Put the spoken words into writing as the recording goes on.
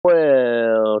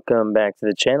Welcome back to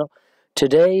the channel.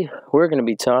 Today we're going to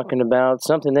be talking about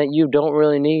something that you don't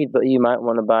really need but you might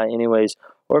want to buy anyways,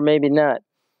 or maybe not.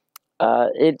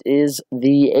 It is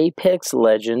the Apex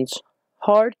Legends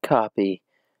hard copy.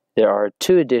 There are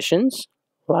two editions,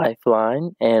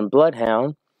 Lifeline and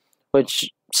Bloodhound,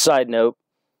 which, side note,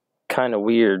 kind of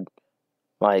weird.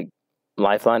 Like,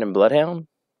 Lifeline and Bloodhound?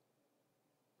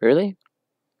 Really?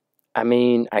 I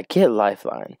mean, I get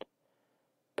Lifeline,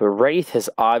 but Wraith has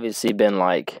obviously been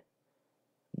like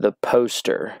the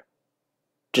poster.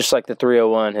 Just like the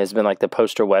 301 has been like the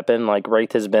poster weapon, like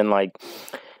Wraith has been like,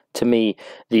 to me,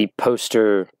 the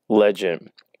poster legend.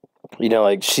 You know,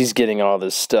 like she's getting all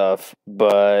this stuff,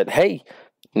 but hey,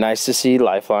 nice to see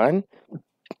Lifeline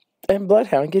and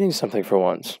Bloodhound getting something for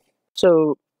once.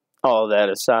 So, all that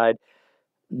aside,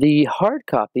 the hard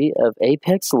copy of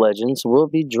Apex Legends will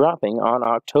be dropping on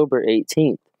October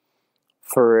 18th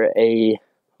for a,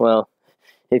 well,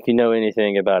 if you know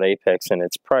anything about Apex and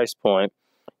its price point,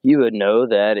 you would know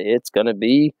that it's going to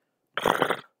be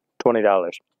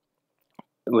 $20,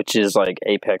 which is like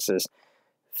Apex's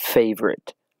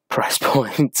favorite price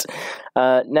point.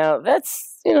 Now,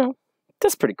 that's,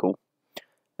 that's pretty cool.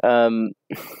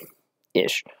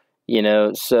 Ish.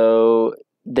 So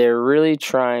they're really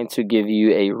trying to give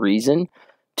you a reason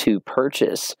to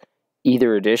purchase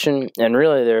either edition, and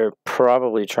really they're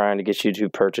probably trying to get you to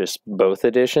purchase both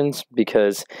editions,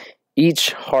 because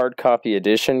each hard copy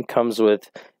edition comes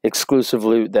with exclusive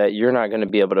loot that you're not going to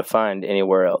be able to find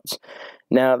anywhere else.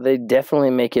 Now, they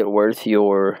definitely make it worth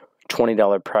your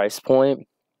 $20 price point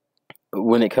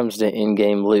when it comes to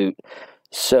in-game loot.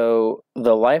 So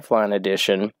the Lifeline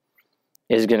edition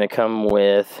is going to come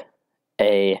with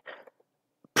a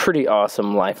pretty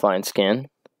awesome Lifeline skin,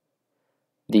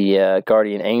 the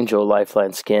Guardian Angel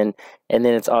Lifeline skin, and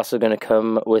then it's also going to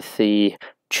come with the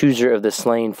Chooser of the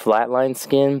Slain Flatline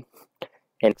skin,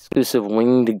 an exclusive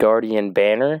Winged Guardian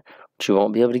banner, which you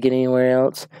won't be able to get anywhere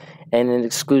else, and an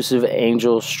exclusive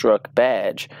Angel Struck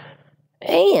badge,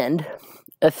 and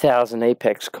 1,000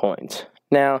 Apex coins.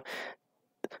 Now,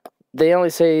 they only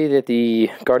say that the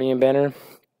Guardian banner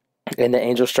and the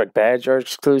Angel Struck badge are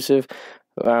exclusive.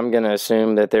 I'm going to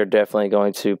assume that they're definitely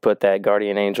going to put that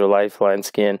Guardian Angel Lifeline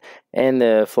skin and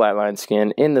the Flatline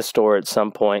skin in the store at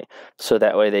some point, so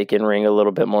that way they can wring a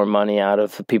little bit more money out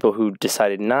of people who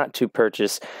decided not to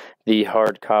purchase the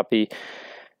hard copy.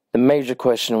 The major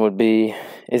question would be,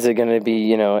 is it going to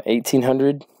be,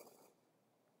 1,800,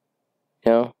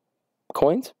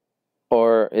 coins?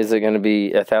 Or is it going to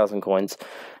be 1,000 coins?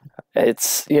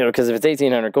 It's, because if it's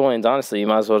 1,800 coins, honestly, you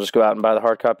might as well just go out and buy the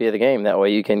hard copy of the game. That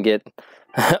way you can get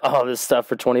all this stuff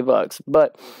for $20.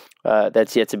 But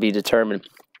that's yet to be determined.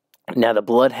 Now, the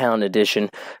Bloodhound edition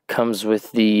comes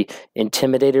with the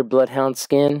Intimidator Bloodhound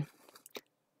skin,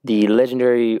 the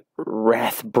legendary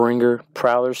Wrathbringer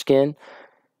Prowler skin,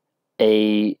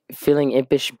 a Feeling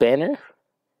Impish banner,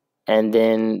 and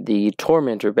then the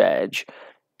Tormentor badge,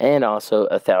 and also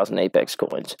 1,000 Apex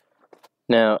coins.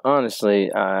 Now,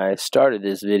 honestly, I started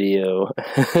this video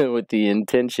with the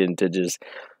intention to just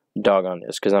dog on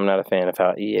this, because I'm not a fan of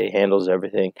how EA handles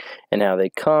everything, and how they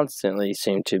constantly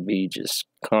seem to be just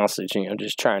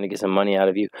trying to get some money out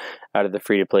of you, out of the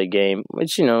free-to-play game,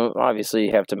 which, obviously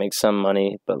you have to make some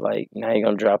money, but, like, now you're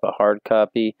going to drop a hard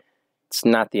copy. It's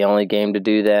not the only game to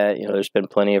do that. There's been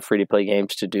plenty of free-to-play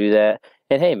games to do that,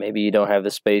 and hey, maybe you don't have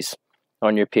the space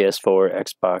on your PS4,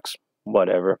 Xbox,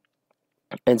 whatever.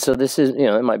 And so this is,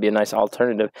 it might be a nice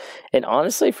alternative. And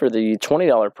honestly, for the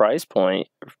 $20 price point,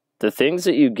 the things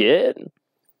that you get,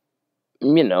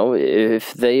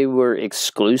 if they were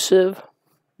exclusive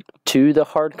to the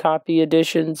hard copy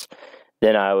editions,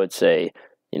 then I would say,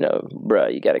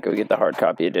 bruh, you got to go get the hard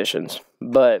copy editions.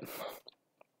 But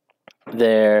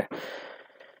they're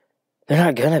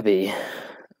not going to be,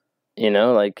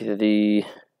 like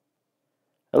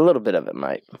a little bit of it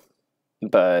might.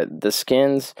 But the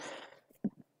skins,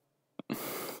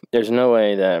 there's no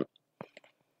way that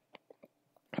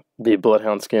the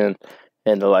Bloodhound skin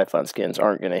and the Lifeline skins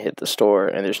aren't going to hit the store,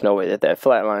 and there's no way that that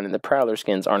Flatline and the Prowler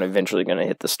skins aren't eventually going to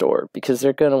hit the store, because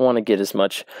they're going to want to get as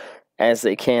much as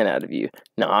they can out of you.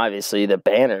 Now, obviously, the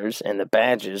banners and the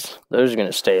badges, those are going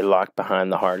to stay locked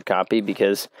behind the hard copy,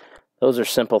 because those are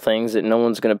simple things that no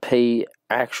one's going to pay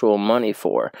actual money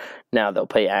for. Now, they'll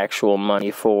pay actual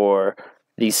money for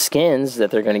these skins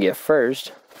that they're going to get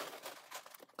first.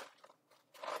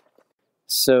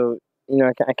 So,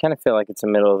 I kind of feel like it's a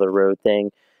middle-of-the-road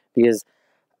thing, because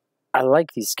I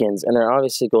like these skins, and they're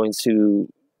obviously going to,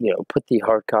 put the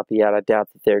hard copy out. I doubt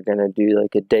that they're going to do,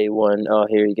 like, a day one, oh,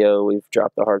 here you go, we've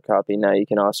dropped the hard copy, now you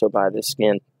can also buy this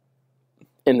skin.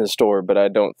 in the store, but I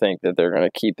don't think that they're going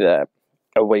to keep that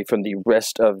away from the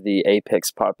rest of the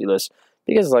Apex populace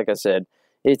because, like I said,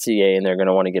 it's EA and they're going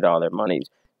to want to get all their money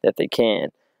that they can.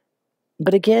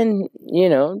 But again, you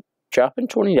know, dropping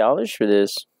 $20 for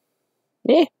this,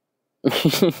 eh.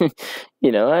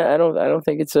 You know, I don't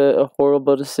think it's a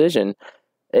horrible decision,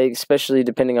 especially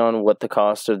depending on what the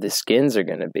cost of the skins are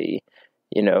going to be.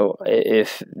 You know,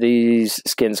 if these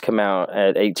skins come out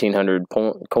at 1,800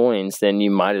 coins, then you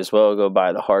might as well go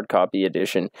buy the hard copy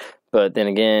edition. But then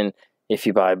again, if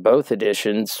you buy both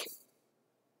editions,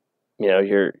 you know,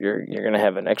 you're going to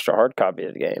have an extra hard copy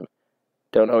of the game.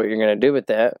 Don't know what you're going to do with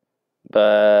that,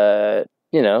 but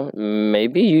you know,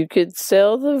 maybe you could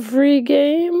sell the free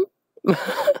game.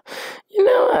 You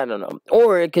know, I don't know.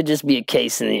 Or it could just be a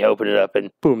case and you open it up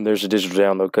and boom, there's a digital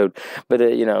download code. But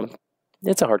you know,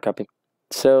 it's a hard copy.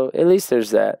 So at least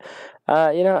there's that.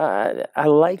 You know, I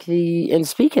like and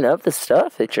speaking of the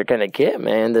stuff that you're going to get,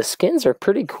 man, the skins are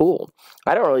pretty cool.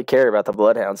 I don't really care about the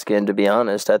Bloodhound skin, to be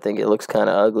honest. I think it looks kind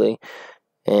of ugly.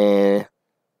 And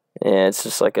yeah, it's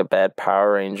just like a bad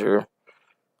Power Ranger,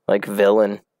 like,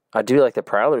 villain. I do like the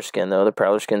Prowler skin, though. The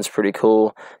Prowler skin's pretty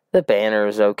cool. The banner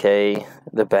is okay.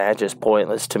 The badge is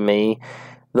pointless to me.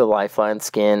 The Lifeline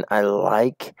skin, I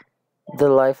like the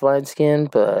Lifeline skin,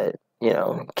 but you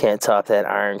know, can't top that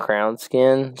Iron Crown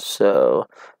skin. So,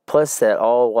 plus that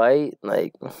all white,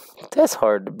 like, that's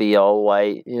hard to be all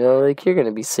white. You know, like, you're going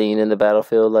to be seen in the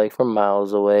battlefield, like, from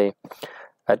miles away.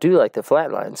 I do like the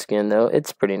Flatline skin, though.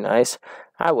 It's pretty nice.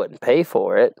 I wouldn't pay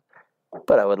for it,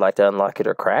 but I would like to unlock it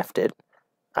or craft it.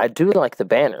 I do like the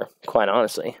banner, quite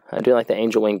honestly. I do like the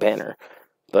Angel Wing banner,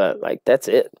 but, like, that's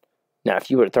it. Now,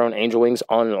 if you would have thrown Angel Wings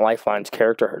on Lifeline's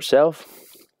character herself,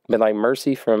 been like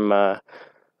Mercy from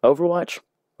Overwatch,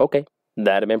 okay,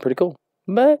 that'd have been pretty cool.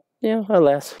 But, you know,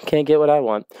 alas, can't get what I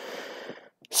want.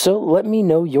 So let me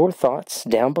know your thoughts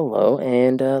down below,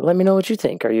 and let me know what you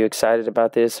think. Are you excited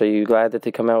about this? Are you glad that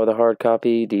they come out with a hard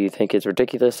copy? Do you think it's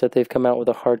ridiculous that they've come out with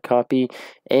a hard copy?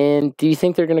 And do you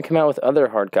think they're going to come out with other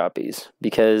hard copies?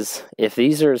 Because if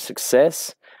these are a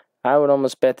success, I would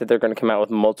almost bet that they're going to come out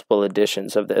with multiple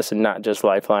editions of this, and not just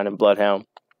Lifeline and Bloodhound,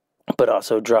 but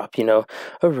also drop, you know,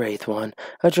 a Wraith one,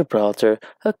 a Gibraltar,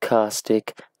 a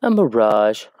Caustic, a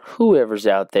Mirage, whoever's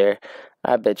out there.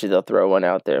 I bet you they'll throw one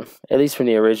out there, at least from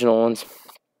the original ones.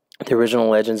 The original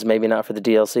Legends, maybe not for the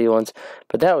DLC ones,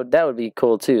 but that would be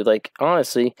cool too. Like,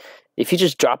 honestly, if you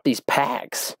just drop these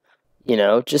packs, you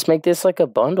know, just make this like a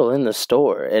bundle in the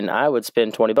store, and I would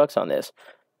spend $20 on this.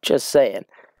 Just saying.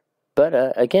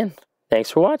 But again, thanks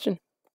for watching.